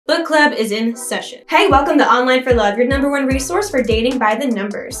Book club is in session. Hey, welcome to Online for Love, your #1 resource for dating by the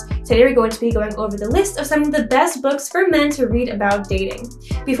numbers. Today we're going to be going over the list of some of the best books for men to read about dating.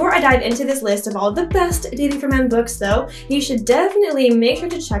 Before I dive into this list of all the best dating for men books though, you should definitely make sure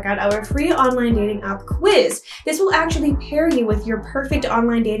to check out our free online dating app quiz. This will actually pair you with your perfect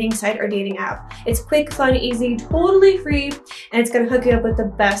online dating site or dating app. It's quick, fun, easy, totally free, and it's going to hook you up with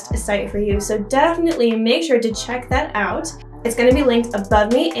the best site for you. So definitely make sure to check that out. It's going to be linked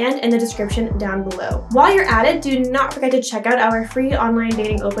above me and in the description down below. While you're at it, do not forget to check out our free online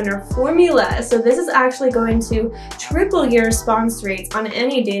dating opener formula. So this is actually going to triple your response rates on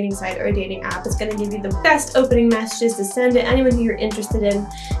any dating site or dating app. It's going to give you the best opening messages to send to anyone who you're interested in.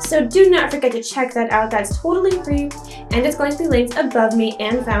 So do not forget to check that out. That's totally free, and it's going to be linked above me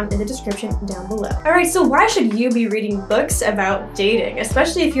and found in the description down below. Alright, so why should you be reading books about dating,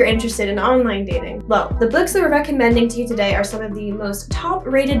 especially if you're interested in online dating? Well, the books that we're recommending to you today are some of the most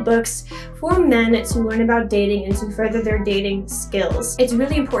top-rated books for men to learn about dating and to further their dating skills. It's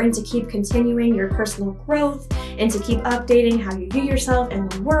really important to keep continuing your personal growth and to keep updating how you view yourself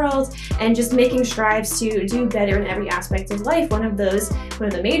and the world, and just making strides to do better in every aspect of life. One of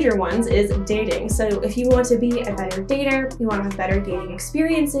the major ones is dating. So if you want to be a better dater, you want to have better dating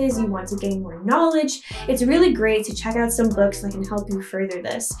experiences, you want to gain more knowledge, it's really great to check out some books that can help you further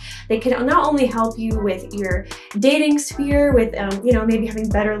this. They can not only help you with your dating sphere, with maybe having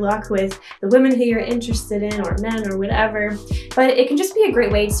better luck with the women who you're interested in, or men, or whatever, but it can just be a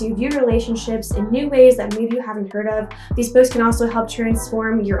great way to view relationships in new ways that maybe you haven't heard of. These books can also help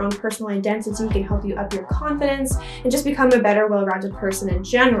transform your own personal identity, can help you up your confidence, and just become a better, well-rounded person in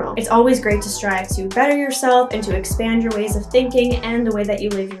general. It's always great to strive to better yourself and to expand your ways of thinking and the way that you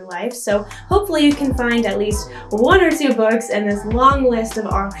live your life. So hopefully you can find at least 1 or 2 books in this long list of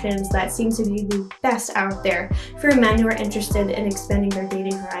options that seem to be the best out there for men who are interested in expanding their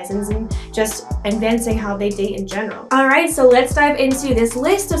dating horizons and just advancing how they date in general. Alright, so let's dive into this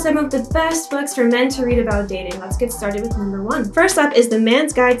list of some of the best books for men to read about dating. Let's get started with #1. First up is The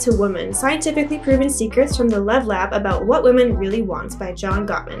Man's Guide to Woman, Scientifically Proven Secrets from the Love Lab About What Women Really Want by John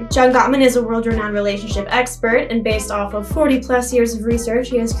Gottman. John Gottman is a world-renowned relationship expert, and based off of 40+ years of research,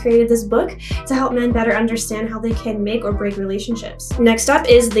 he has created this book to help men better understand how they can make or break relationships. Next up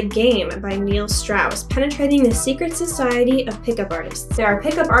is The Game by Neil Strauss, Penetrating the Secret Society of Pickup Artists. There are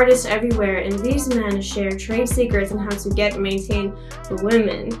pickup artists everywhere, and these men share trade secrets on how to get and maintain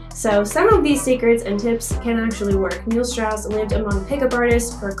women. So some of these secrets and tips can actually work. Neil Strauss lived among pickup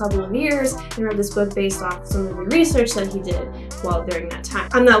artists for a couple of years and wrote this book based off some of the research that he did while during that time.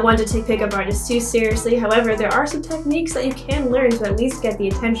 I'm not one to take pickup artists too seriously, however, there are some techniques that you can learn to at least get the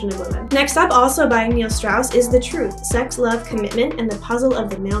attention of women. Next up, also by Neil Strauss, is The Truth, Sex, Love, Commitment, and the Puzzle of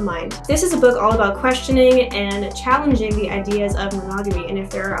the Male Mind. This is a book all about questioning and challenging the ideas of monogamy, and if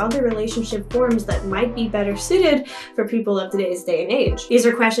there are other relationship forms that might be better suited for people of today's day and age. These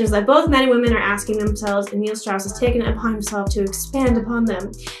are questions that both men and women are asking themselves, and Neil Strauss has taken it upon himself to expand upon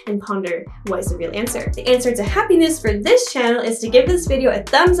them and ponder what is the real answer. The answer to happiness for this channel is to give this video a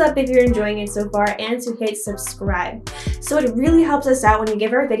thumbs up if you're enjoying it so far, and to hit subscribe. So it really helps us out when you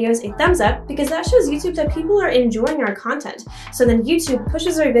give our videos a thumbs up, because that shows YouTube that people are enjoying our content. So then YouTube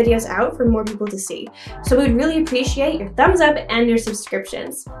pushes our videos out for more people to see. So we'd really appreciate your thumbs up and your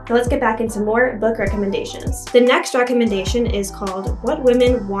subscriptions. Now let's get back into more book recommendations. The next recommendation is called What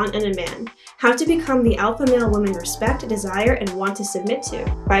Women Want in a Man, How to Become the Alpha Male Women Respect, Desire, and Want to Submit to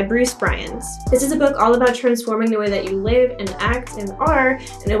by Bruce Bryans. This is a book all about transforming the way that you live and act and are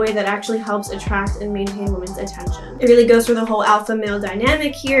in a way that actually helps attract and maintain women's attention. It really goes through the whole alpha male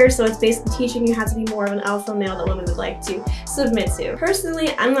dynamic here, so it's basically teaching you how to be more of an alpha male that women would like to submit to.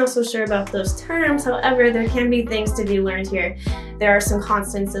 Personally, I'm not so sure about those terms, however, there can be things to be learned here. There are some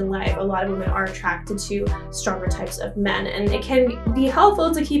constants in life. A lot of women are attracted to stronger types of men, and it can be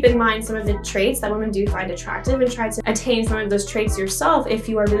helpful to keep in mind some of the traits that women do find attractive and try to attain some of those traits yourself if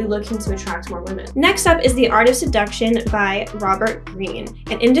you are really looking to attract more women. Next up is The Art of Seduction by Robert Greene,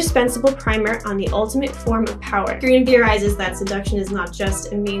 an indispensable primer on the ultimate form of power. Greene theorizes that seduction is not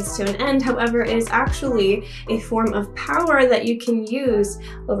just a means to an end, however, it is actually a form of power that you can use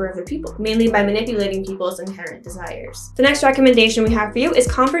over other people, mainly by manipulating people's inherent desires. The next recommendation we have for you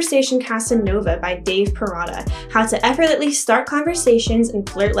is Conversation Casanova by Dave Perrotta, How to Effortlessly Start Conversations and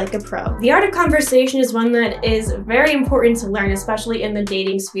Flirt Like a Pro. The art of conversation is one that is very important to learn, especially in the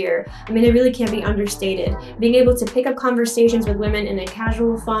dating sphere. I mean, it really can't be understated. Being able to pick up conversations with women in a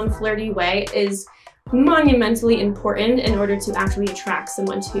casual, fun, flirty way is monumentally important in order to actually attract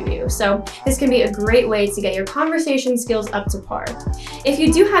someone to you. So this can be a great way to get your conversation skills up to par. If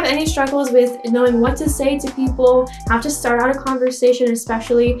you do have any struggles with knowing what to say to people, how to start out a conversation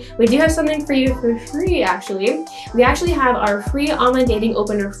especially, we do have something for you for free actually. We actually have our free online dating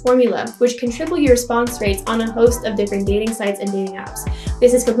opener formula, which can triple your response rates on a host of different dating sites and dating apps.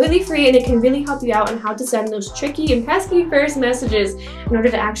 This is completely free and it can really help you out on how to send those tricky and pesky first messages in order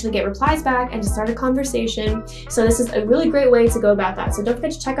to actually get replies back and to start a conversation. So this is a really great way to go about that. So don't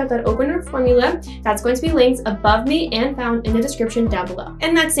forget to check out that opener formula. That's going to be linked above me and found in the description down below.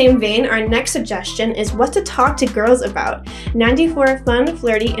 In that same vein, our next suggestion is what to talk to girls about. 94 fun,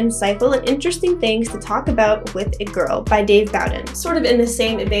 flirty, insightful, and interesting things to talk about with a girl by Dave Bowden. Sort of in the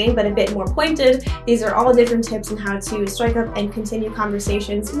same vein, but a bit more pointed. These are all different tips on how to strike up and continue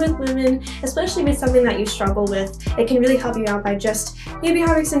conversations with women, especially with something that you struggle with. It can really help you out by just maybe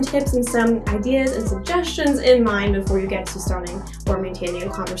having some tips and some ideas and suggestions in mind before you get to starting or maintaining a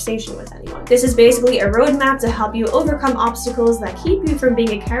conversation with anyone. This is basically a roadmap to help you overcome obstacles that keep you from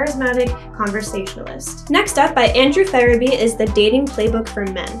being a charismatic conversationalist. Next up by Andrew Farabee is The Dating Playbook for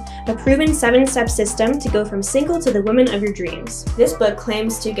Men, a proven 7-step system to go from single to the woman of your dreams. This book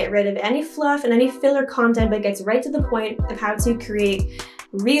claims to get rid of any fluff and any filler content, but gets right to the point of how to create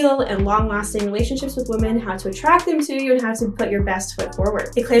real and long-lasting relationships with women, how to attract them to you, and how to put your best foot forward.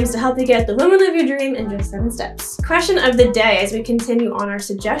 It claims to help you get the woman of your dream in just 7 steps. Question of the day as we continue on our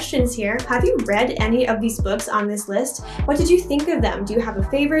suggestions here. Have you read any of these books on this list? What did you think of them? Do you have a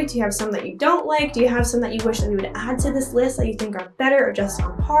favorite? Do you have some that you don't like? Do you have some that you wish that we would add to this list that you think are better or just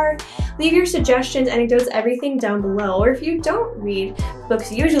on par? Leave your suggestions, anecdotes, everything down below. Or if you don't read books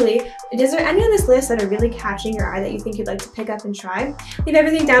usually, is there any on this list that are really catching your eye that you think you'd like to pick up and try? Leave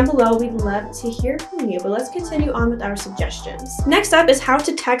everything down below. We'd love to hear from you, but let's continue on with our suggestions. Next up is How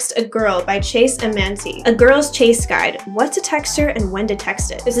to Text a Girl by Chase Amanti, a girl's chase guide, what to text her and when to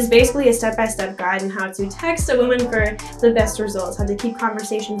text it. This is basically a step-by-step guide on how to text a woman for the best results, how to keep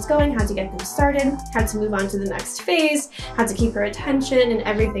conversations going, how to get them started, how to move on to the next phase, how to keep her attention, and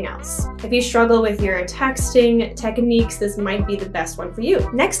everything else. If you struggle with your texting techniques, this might be the best one for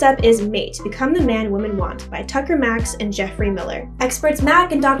you. Next up is Mate, Become the Man Women Want by Tucker Max and Jeffrey Miller. Experts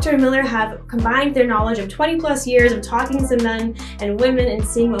Mac and Dr. Miller have combined their knowledge of 20+ years of talking to men and women and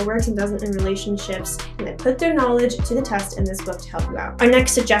seeing what works and doesn't in relationships, and they put their knowledge to the test in this book to help you out. Our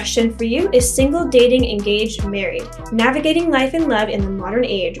next suggestion for you is Single, Dating, Engaged, Married, Navigating Life and Love in the Modern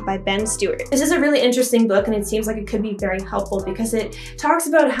Age by Ben Stewart. This is a really interesting book and it seems like it could be very helpful because it talks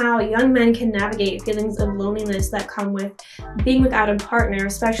about how young men can navigate feelings of loneliness that come with being without a partner,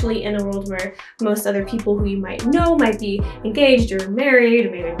 especially in a world where most other people who you might know might be engaged or married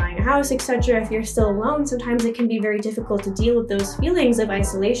or maybe buying a house, etc. If you're still alone, sometimes it can be very difficult to deal with those feelings of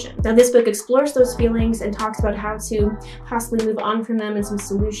isolation. Now this book explores those feelings and talks about how to possibly move on from them and some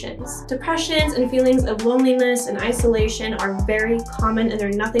solutions. Depressions and feelings of loneliness and isolation are very common and they're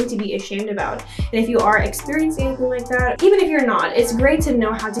nothing to be ashamed about. And if you are experiencing anything like that, even if you're not, it's great to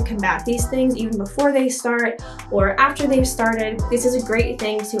know how to combat these things even before they start or after they've started. This is a great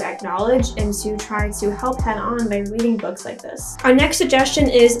thing to acknowledge and to try to help head on by reading books like this. Our next suggestion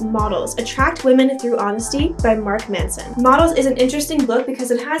is Models, Attract Women Through Honesty by Mark Manson. Models is an interesting book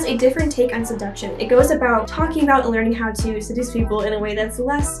because it has a different take on seduction. It goes about talking about and learning how to seduce people in a way that's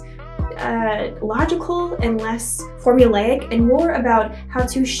less logical and less formulaic and more about how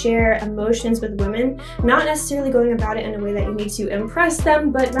to share emotions with women, not necessarily going about it in a way that you need to impress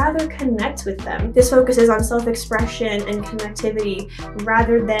them, but rather connect with them. This focuses on self-expression and connectivity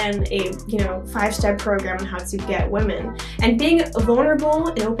rather than a 5-step program on how to get women. And being vulnerable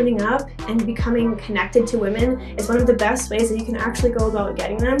and opening up and becoming connected to women is one of the best ways that you can actually go about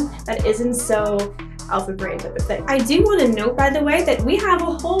getting them that isn't so alpha brain type of thing. I do want to note, by the way, that we have a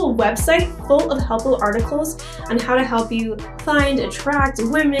whole website full of helpful articles on how to help you find, attract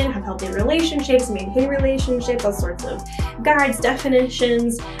women, have healthy relationships, maintain relationships, all sorts of guides,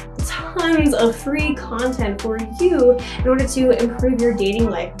 definitions, tons of free content for you in order to improve your dating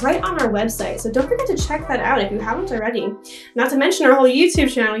life right on our website. So don't forget to check that out if you haven't already. Not to mention our whole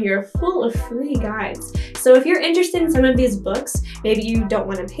YouTube channel here full of free guides. So if you're interested in some of these books, maybe you don't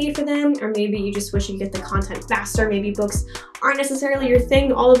want to pay for them, or maybe you just wish you could get the content faster, maybe books aren't necessarily your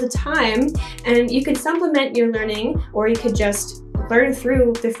thing all of the time, and you could supplement your learning, or you could just learn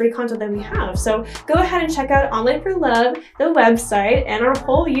through the free content that we have. So go ahead and check out Online for Love, the website, and our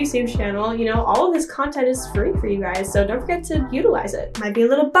whole YouTube channel. All of this content is free for you guys, so don't forget to utilize it. Might be a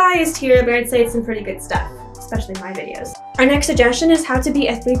little biased here, but I'd say it's some pretty good stuff. especially my videos. Our next suggestion is How to Be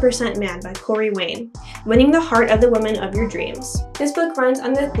a 3% Man by Corey Wayne, Winning the Heart of the Woman of Your Dreams. This book runs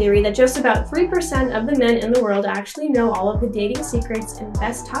on the theory that just about 3% of the men in the world actually know all of the dating secrets and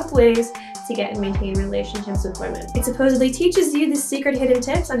best top ways to get and maintain relationships with women. It supposedly teaches you the secret hidden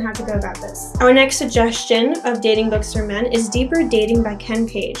tips on how to go about this. Our next suggestion of dating books for men is Deeper Dating by Ken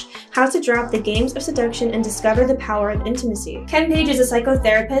Page, How to Drop the Games of Seduction and Discover the Power of Intimacy. Ken Page is a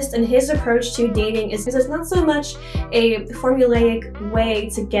psychotherapist, and his approach to dating is not so much a formulaic way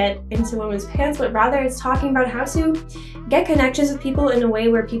to get into women's pants, but rather it's talking about how to get connections with people in a way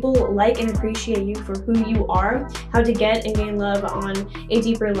where people like and appreciate you for who you are, how to get and gain love on a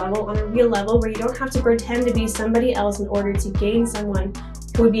deeper level, on a real level where you don't have to pretend to be somebody else in order to gain someone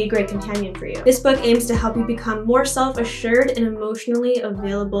who would be a great companion for you. This book aims to help you become more self-assured and emotionally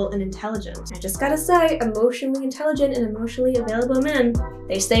available and intelligent. I just gotta say, emotionally intelligent and emotionally available men,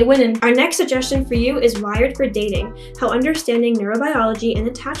 they stay winning. Our next suggestion for you is Wired for Dating, How Understanding Neurobiology and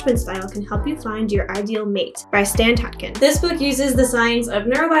Attachment Style Can Help You Find Your Ideal Mate by Stan Tatkin. This book uses the science of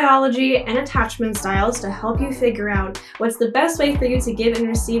neurobiology and attachment styles to help you figure out what's the best way for you to give and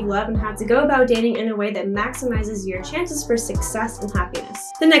receive love and how to go about dating in a way that maximizes your chances for success and happiness.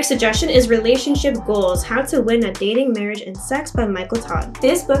 The next suggestion is Relationship Goals, How to Win at Dating, Marriage, and Sex by Michael Todd.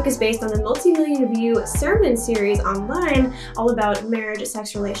 This book is based on the multi-million view sermon series online all about marriage,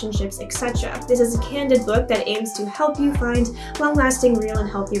 sex, relationships, etc. This is a candid book that aims to help you find long-lasting, real, and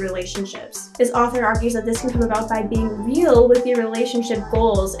healthy relationships. This author argues that this can come about by being real with your relationship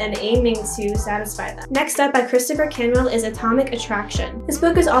goals and aiming to satisfy them. Next up by Christopher Canwell is Atomic Attraction. This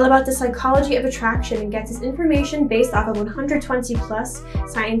book is all about the psychology of attraction and gets its information based off of 120 plus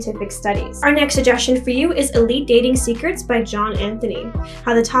scientific studies. Our next suggestion for you is Elite Dating Secrets by John Anthony,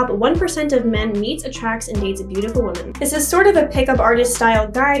 How the Top 1% of Men Meets, Attracts, and Dates a Beautiful Woman. This is sort of a pickup artist style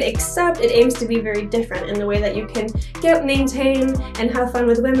guide, except it aims to be very different in the way that you can get, maintain, and have fun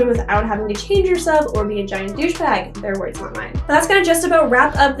with women without having to change yourself or be a giant douchebag. Their words, not mine. But that's gonna just about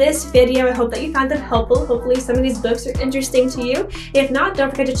wrap up this video. I hope that you found them helpful. Hopefully some of these books are interesting to you. If not, don't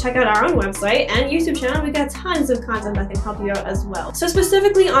forget to check out our own website and YouTube channel. We've got tons of content that can help you out as well. So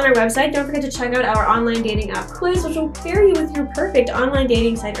specifically on our website, don't forget to check out our online dating app quiz, which will pair you with your perfect online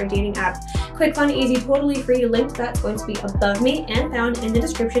dating site or dating app. Quick, fun, easy, totally free. Link to that's going to be above me and found in the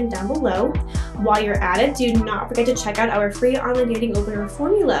description down below. While you're at it, do not forget to check out our free online dating opener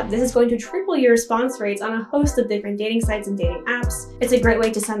formula. This is going to triple your response rates on a host of different dating sites and dating apps. It's a great way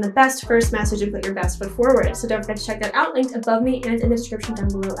to send the best first message and put your best foot forward. So don't forget to check that out, linked above me and in the description down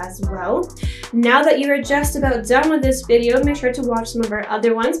below as well. Now that you are just about done with this video, make sure to watch some of our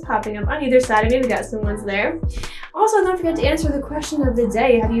other ones popping up on either side of me. We got some ones there. Also, don't forget to answer the question of the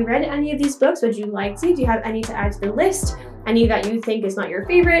day. Have you read any of these books? Would you like to? Do you have any to add to the list? Any that you think is not your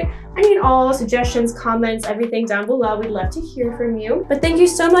favorite? I need all suggestions, comments, everything down below. We'd love to hear from you. But thank you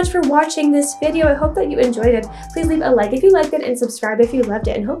so much for watching this video. I hope that you enjoyed it. Please leave a like if you liked it and subscribe if you loved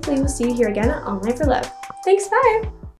it. And hopefully we'll see you here again at Online for Love. Thanks, bye!